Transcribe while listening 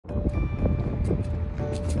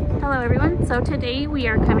Hello everyone, so today we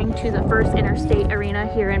are coming to the First Interstate Arena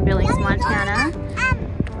here in Billings, Montana.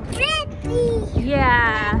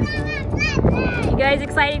 Yeah. You guys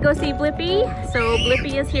excited to go see Blippi? So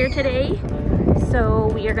Blippi is here today.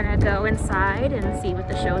 So we are gonna go inside and see what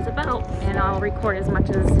the show is about. And I'll record as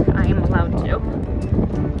much as I am allowed to.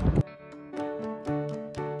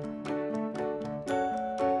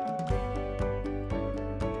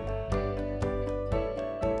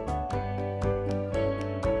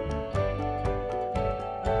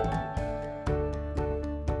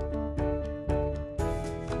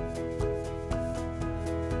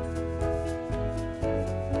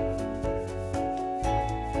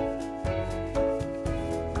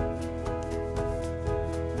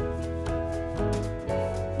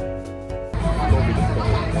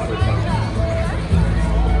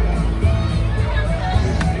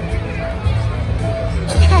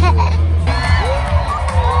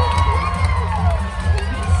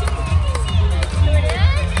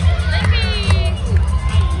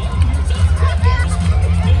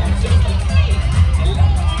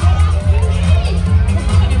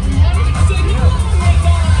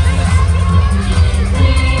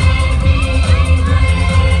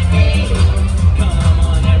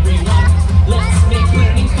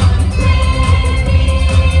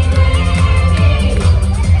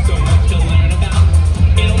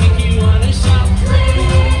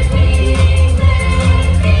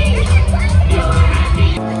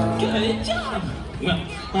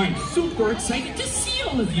 I'm super excited to see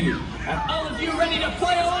all of you. Are all of you ready to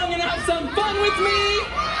play along and have some fun with me?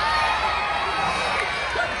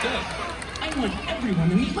 Good. I want everyone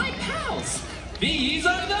to meet my pals. These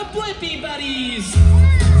are the Blippi Buddies.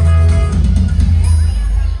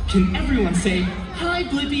 Can everyone say, hi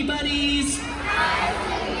Blippi Buddies?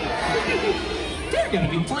 They're gonna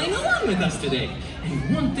be playing along with us today.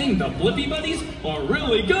 And one thing the Blippi Buddies are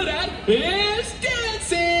really good at is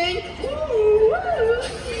dancing!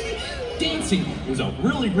 Dancing is a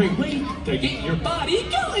really great way to get your body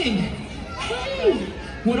going. Hey,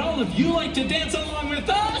 would all of you like to dance along with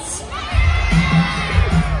us?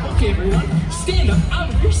 Okay, everyone, stand up out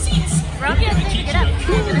of your seats. Rob, you have to get up.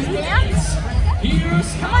 You're gonna dance?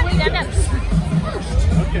 Here's how it goes.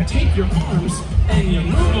 First, take your arms and you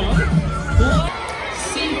move on.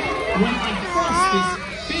 See, when I press this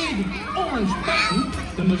big orange button,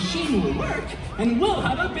 the machine will work and we'll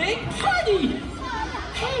have a big party.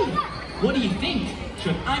 Hey, what do you think?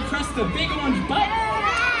 Should I press the big orange button?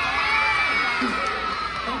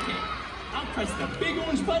 Okay, I'll press the big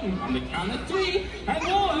orange button on the count of 3 and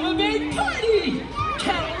we'll have a big party.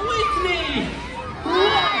 Count with me.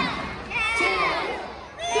 1, 2,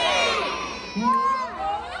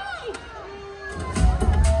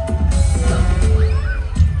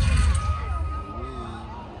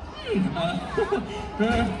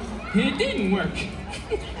 3. It didn't work.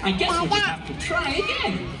 I guess we'll just have to try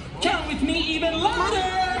again. Count with me even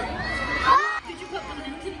louder. Did you put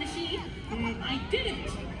balloons in the machine? I didn't.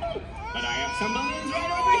 But I have some balloons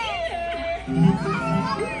right over here.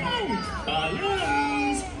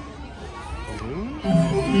 Balloons.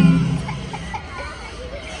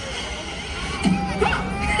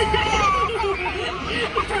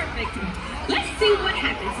 Perfect. Let's see what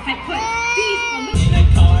happens if I put these balloons in a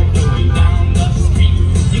car going down the street.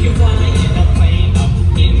 You can fly in a plane up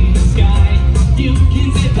in the sky. You can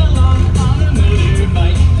zip along on a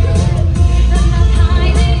motorbike. I'm a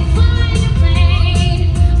pilot flying a plane.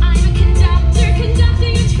 I'm a conductor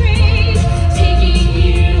conducting a train, taking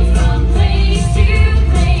you from place to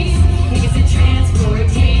place. It's a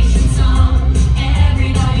transportation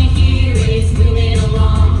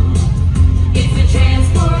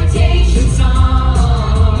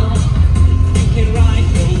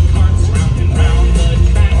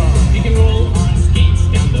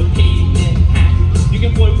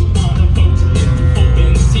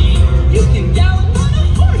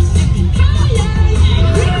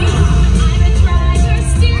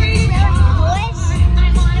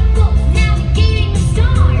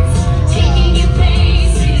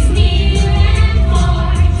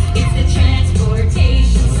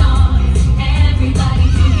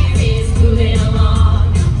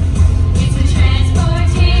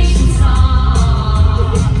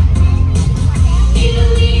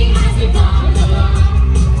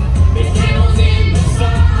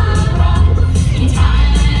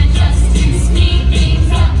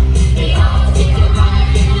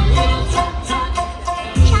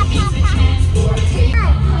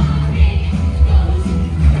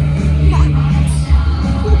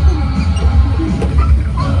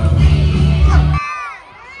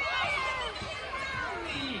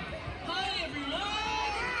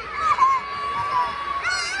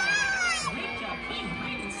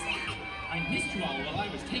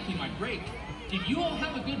Did you all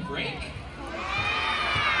have a good break?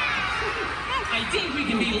 I think we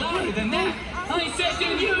can be louder than that. I said,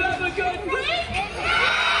 did you have a good break?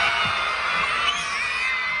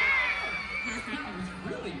 That was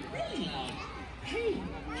really, really loud. Hey,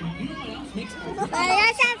 do you know what else makes a really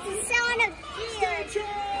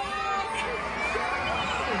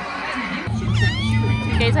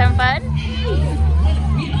You guys having fun?